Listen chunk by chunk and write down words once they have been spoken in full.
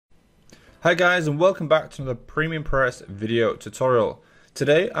Hi guys, and welcome back to another PremiumPress video tutorial.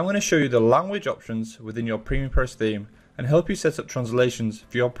 Today I'm going to show you the language options within your PremiumPress theme and help you set up translations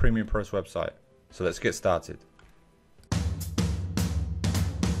for your PremiumPress website. So let's get started.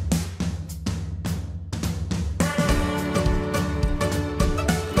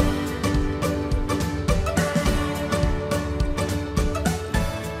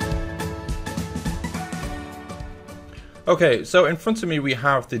 Okay, so in front of me we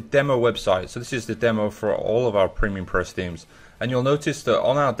have the demo website. So this is the demo for all of our PremiumPress themes. And you'll notice that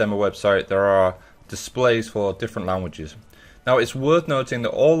on our demo website there are displays for different languages. Now it's worth noting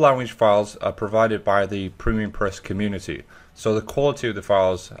that all language files are provided by the PremiumPress community. So the quality of the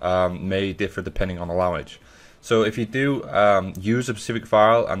files may differ depending on the language. So if you do use a specific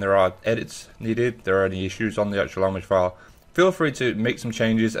file and there are edits needed, there are any issues on the actual language file, feel free to make some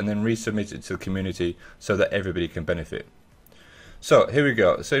changes and then resubmit it to the community so that everybody can benefit. So here we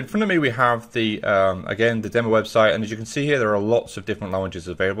go. So in front of me we have the again the demo website, and as you can see here there are lots of different languages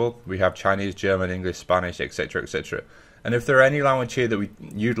available. We have Chinese, German, English, Spanish, etc., etc. And if there are any language here that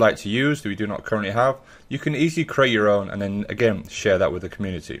you'd like to use that we do not currently have, you can easily create your own and then again share that with the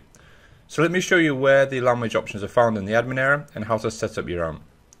community. So let me show you where the language options are found in the admin area and how to set up your own.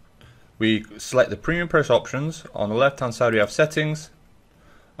 We select the PremiumPress options. On the left hand side we have settings,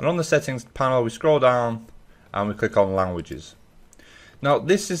 and on the settings panel we scroll down and we click on languages. Now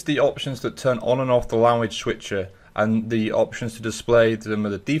this is the options that turn on and off the language switcher and the options to display them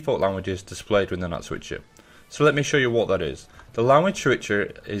with the default languages displayed within that switcher. So let me show you what that is. The language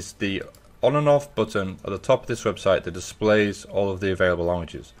switcher is the on and off button at the top of this website that displays all of the available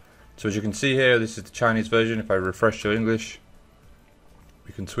languages. So as you can see here, this is the Chinese version. If I refresh to English,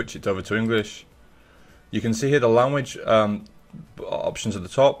 we can switch it over to English. You can see here the language options at the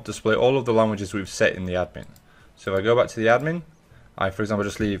top display all of the languages we've set in the admin. So if I go back to the admin, I for example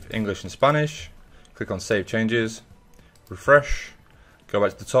just leave English and Spanish, click on Save Changes, refresh, go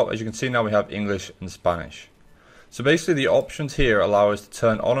back to the top. As you can see now we have English and Spanish. So basically the options here allow us to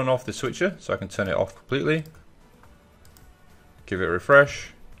turn on and off the switcher, so I can turn it off completely, give it a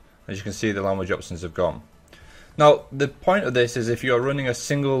refresh. As you can see the language options have gone. Now the point of this is if you are running a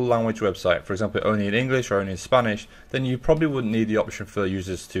single language website, for example only in English or only in Spanish, then you probably wouldn't need the option for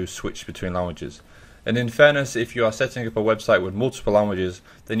users to switch between languages. And in fairness, if you are setting up a website with multiple languages,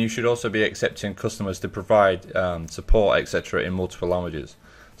 then you should also be accepting customers to provide support, etc. in multiple languages.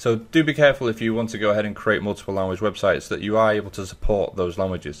 So do be careful if you want to go ahead and create multiple language websites that you are able to support those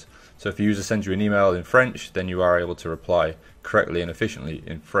languages. So if a user sends you an email in French, then you are able to reply correctly and efficiently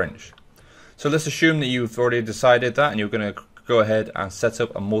in French. So let's assume that you've already decided that and you're going to go ahead and set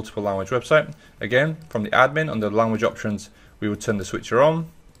up a multiple language website. Again, from the admin under language options, we would turn the switcher on,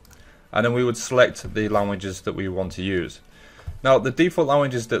 and then we would select the languages that we want to use. Now the default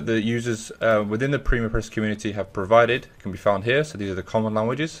languages that the users within the PremiumPress community have provided can be found here. So these are the common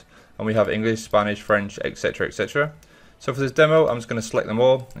languages, and we have English, Spanish, French, etc., etc. So for this demo I'm just going to select them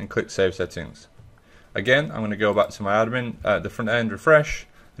all and click Save Settings. Again I'm going to go back to my admin the front end, refresh,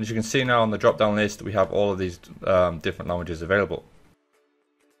 and as you can see now on the drop down list we have all of these different languages available.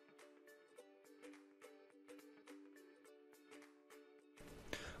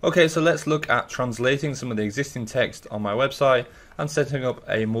 Okay, so let's look at translating some of the existing text on my website and setting up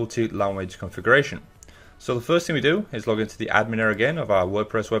a multi-language configuration. So the first thing we do is log into the admin area again of our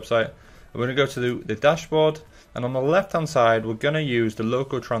WordPress website. We're going to go to the dashboard, and on the left hand side we're going to use the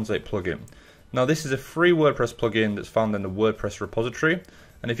Local Translate plugin. Now this is a free WordPress plugin that's found in the WordPress repository,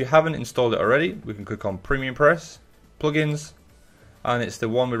 and if you haven't installed it already, we can click on PremiumPress, Plugins, and it's the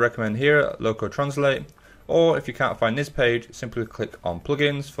one we recommend here, Local Translate. Or if you can't find this page, simply click on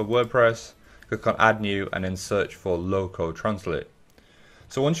Plugins for WordPress, click on Add New, and then search for Local Translate.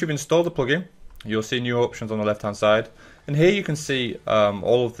 So once you've installed the plugin, you'll see new options on the left hand side, and here you can see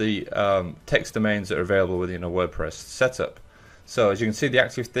all of the text domains that are available within a WordPress setup. So as you can see, the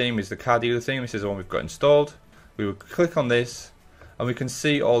active theme is the car dealer theme. This is the one we've got installed. We will click on this and we can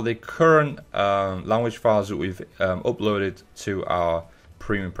see all the current language files that we've uploaded to our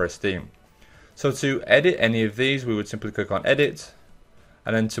PremiumPress theme. So to edit any of these, we would simply click on Edit,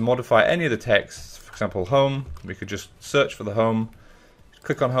 and then to modify any of the text, for example home, we could just search for the home,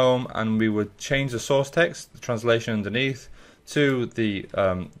 click on home, and we would change the source text, the translation underneath, to the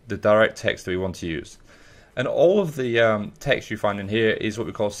direct text that we want to use. And all of the text you find in here is what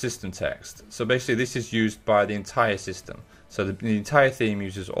we call system text. So basically this is used by the entire system. So the entire theme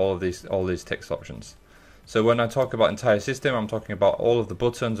uses all these text options. So when I talk about entire system, I'm talking about all of the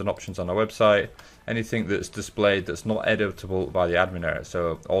buttons and options on our website, anything that's displayed that's not editable by the admin area.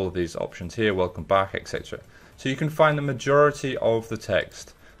 So all of these options here, welcome back, etc. So you can find the majority of the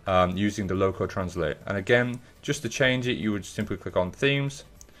text using the local translate. And again, just to change it, you would simply click on themes,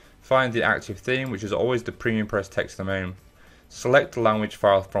 find the active theme, which is always the PremiumPress text domain, select the language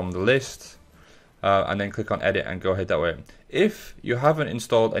file from the list, and then click on edit and go ahead that way. If you haven't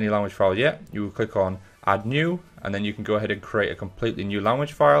installed any language file yet, you will click on add new, and then you can go ahead and create a completely new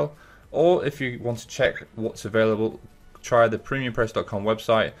language file. Or if you want to check what's available, try the PremiumPress.com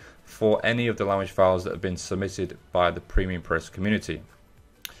website for any of the language files that have been submitted by the PremiumPress community.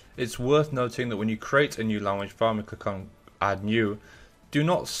 It's worth noting that when you create a new language file and click on add new, do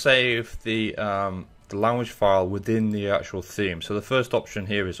not save the language file within the actual theme. So the first option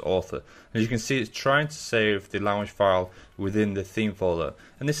here is author. As you can see, it's trying to save the language file within the theme folder.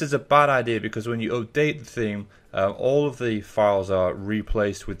 And this is a bad idea because when you update the theme, all of the files are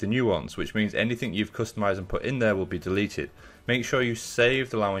replaced with the new ones, which means anything you've customized and put in there will be deleted. Make sure you save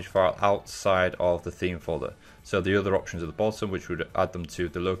the language file outside of the theme folder. So the other options at the bottom, which would add them to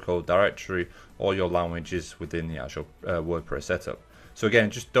the local directory or your languages within the actual WordPress setup. So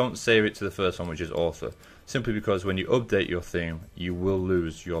again, just don't save it to the first one, which is author, simply because when you update your theme, you will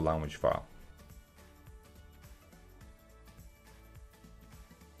lose your language file.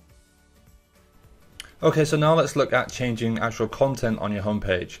 Okay, so now let's look at changing actual content on your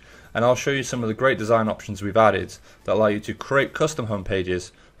homepage, and I'll show you some of the great design options we've added that allow you to create custom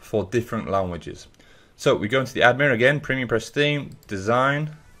homepages for different languages. So we go into the admin again, PremiumPress theme,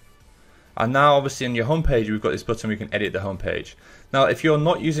 design, and now obviously in your homepage we've got this button we can edit the homepage. Now if you're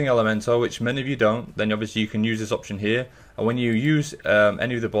not using Elementor, which many of you don't, then obviously you can use this option here, and when you use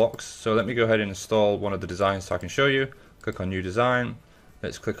any of the blocks, so let me go ahead and install one of the designs so I can show you. Click on new design,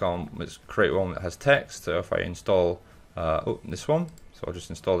 let's create one that has text. So if I install this one, so I'll just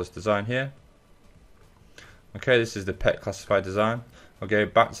install this design here. Okay, this is the pet classified design. I'll go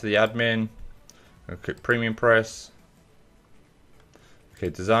back to the admin, I'll click PremiumPress, okay,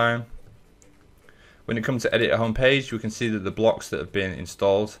 design. When it comes to edit a home page, we can see that the blocks that have been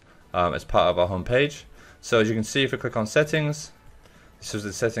installed as part of our home page. So as you can see, if I click on settings, this is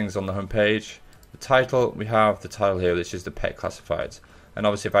the settings on the home page. The title, we have the title here, which is the pet classifieds. And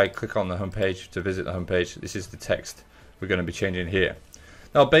obviously if I click on the home page to visit the home page, this is the text we're going to be changing here.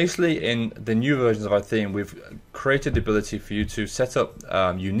 Now basically in the new versions of our theme, we've created the ability for you to set up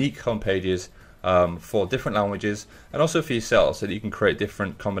unique home pages for different languages, and also for yourself, so that you can create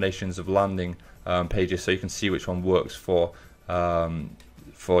different combinations of landing pages, so you can see which one works for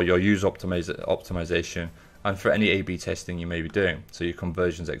your user optimization and for any A/B testing you may be doing, so your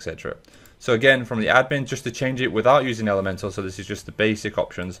conversions, etc. So again, from the admin, just to change it without using Elementor, so this is just the basic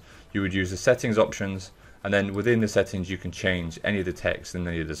options, you would use the settings options, and then within the settings you can change any of the text and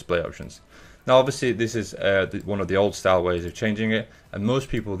any of the display options. Now obviously this is one of the old style ways of changing it, and most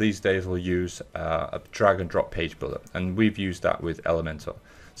people these days will use a drag and drop page builder, and we've used that with Elementor.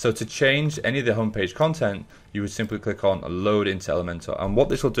 So to change any of the homepage content, you would simply click on load into Elementor, and what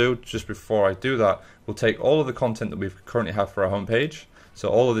this will do, just before I do that, will take all of the content that we currently have for our homepage, so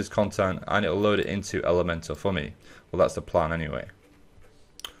all of this content, and it'll load it into Elementor for me. Well, that's the plan anyway.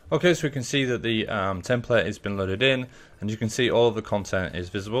 Okay, so we can see that the template has been loaded in, and you can see all of the content is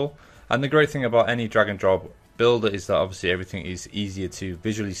visible. And the great thing about any drag and drop builder is that obviously everything is easier to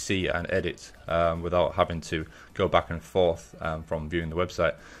visually see and edit without having to go back and forth from viewing the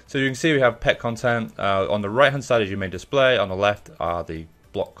website. So you can see we have pet content on the right hand side as you may display. On the left are the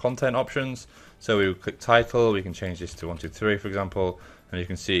block content options. So we will click title, we can change this to 1, 2, 3 for example, and you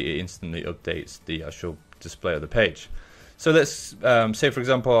can see it instantly updates the actual display of the page. So let's say for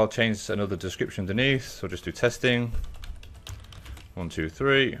example I'll change another description underneath, so just do testing 1, 2,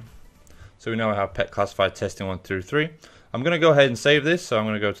 3. So we now have pet classified testing 1 through 3. I'm going to go ahead and save this, so I'm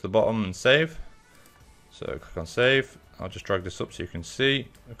going to go to the bottom and save. So click on save. I'll just drag this up so you can see.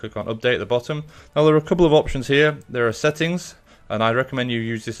 I'll click on update at the bottom. Now there are a couple of options here. There are settings, and I recommend you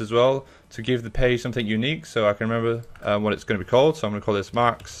use this as well to give the page something unique, so I can remember what it's going to be called. So I'm going to call this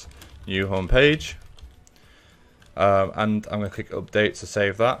Mark's new home page, and I'm going to click update to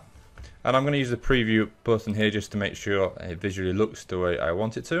save that. And I'm going to use the preview button here just to make sure it visually looks the way I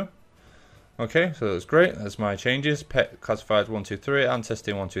want it to. Okay, so that's great. That's my changes. Pet classified 1, 2, 3 and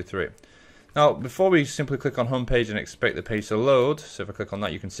testing 1, 2, 3. Now, before we simply click on home page and expect the page to load, so if I click on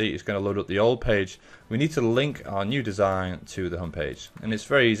that, you can see it's going to load up the old page. We need to link our new design to the home page, and it's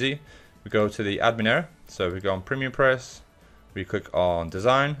very easy. We go to the admin area, so we go on PremiumPress, we click on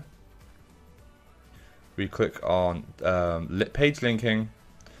design, we click on page linking,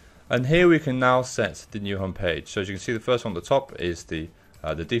 and here we can now set the new home page. So as you can see, the first one at the top is the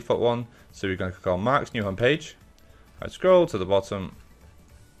default one. So we're going to click on Mark's new home page. I scroll to the bottom,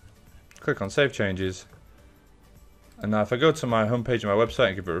 click on save changes, And now if I go to my homepage on my website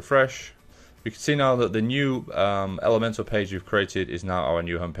and give it a refresh, we can see now that the new elemental page we've created is now our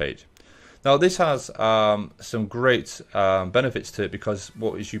new homepage. Now this has some great benefits to it, because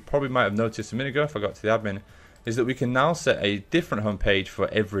what you probably might have noticed a minute ago if I got to the admin is that we can now set a different homepage for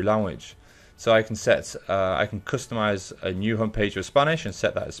every language. So I can customize a new homepage for Spanish and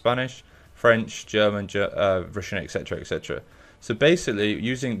set that as Spanish, French, German, Russian, etc., etc. So basically,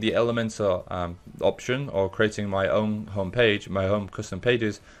 using the Elementor option or creating my own homepage, my own custom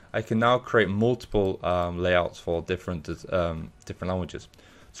pages, I can now create multiple layouts for different languages.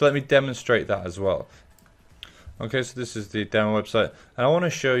 So let me demonstrate that as well. Okay, so this is the demo website, and I want to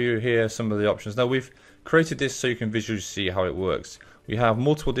show you here some of the options. Now we've created this so you can visually see how it works. We have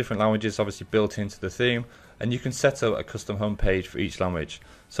multiple different languages obviously built into the theme, and you can set up a custom homepage for each language.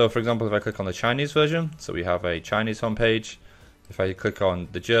 So for example, if I click on the Chinese version, so we have a Chinese homepage. If I click on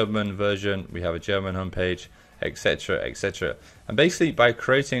the German version, we have a German homepage, etc., etc. And basically by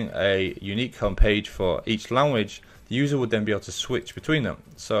creating a unique homepage for each language, the user would then be able to switch between them.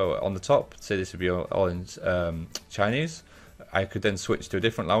 So on the top, say this would be all in Chinese, I could then switch to a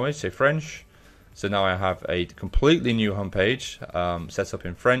different language, say French. So now I have a completely new homepage set up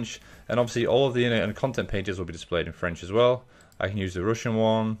in French, and obviously all of the inner and content pages will be displayed in French as well. I can use the Russian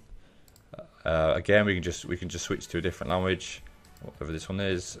one. Again, we can just switch to a different language, whatever this one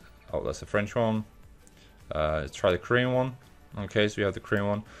is. Oh, that's the French one. Let's try the Korean one. Okay, so we have the Korean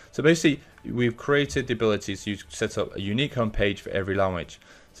one. So basically, we've created the ability to set up a unique homepage for every language.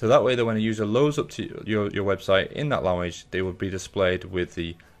 So that way, that when a user loads up to your website in that language, they will be displayed with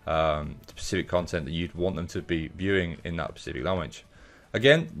the specific content that you'd want them to be viewing in that specific language.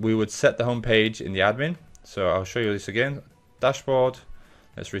 Again, we would set the home page in the admin. So I'll show you this again. Dashboard.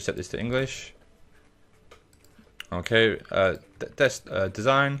 Let's reset this to English. Okay,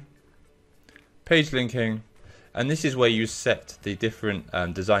 design, page linking, and this is where you set the different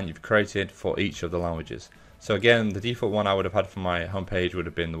design you've created for each of the languages. So again, the default one I would have had for my homepage would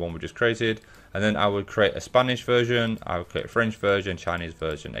have been the one we just created, and then I would create a Spanish version, I would create a French version, Chinese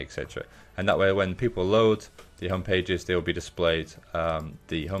version, etc. And that way, when people load the home pages, they will be displayed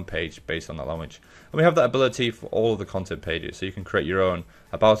the homepage based on that language. And we have that ability for all of the content pages, so you can create your own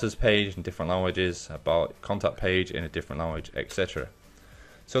about us page in different languages, about contact page in a different language, etc.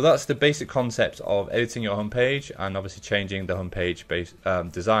 So that's the basic concept of editing your homepage and obviously changing the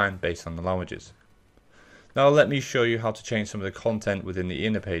homepage design based on the languages. Now let me show you how to change some of the content within the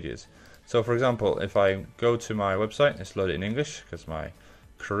inner pages. So for example, if I go to my website, let's load it in English because my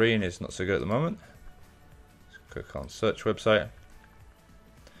Korean is not so good at the moment. Let's click on search website.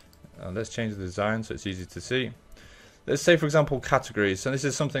 Let's change the design so it's easy to see. Let's say for example categories, and this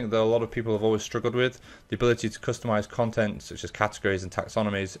is something that a lot of people have always struggled with, the ability to customize content such as categories and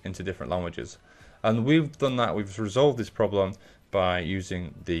taxonomies into different languages. And we've done that, we've resolved this problem by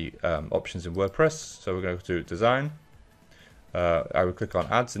using the options in WordPress. So we're going to do design. I would click on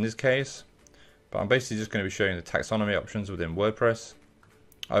ads in this case, but I'm basically just going to be showing the taxonomy options within WordPress.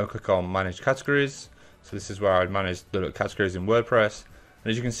 I will click on manage categories. So this is where I would manage the categories in WordPress.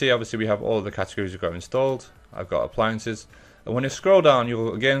 And as you can see, obviously we have all of the categories we've got installed. I've got appliances. And when you scroll down,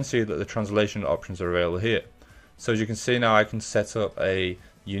 you'll again see that the translation options are available here. So as you can see now, I can set up a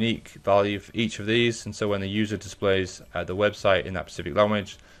unique value for each of these, and so when the user displays the website in that specific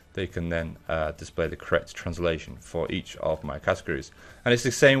language, they can then display the correct translation for each of my categories. And it's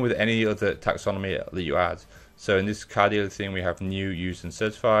the same with any other taxonomy that you add. So in this car dealer thing, we have new, used and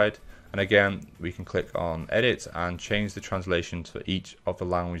certified, and again we can click on edit and change the translation to each of the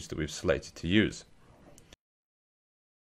language that we've selected to use.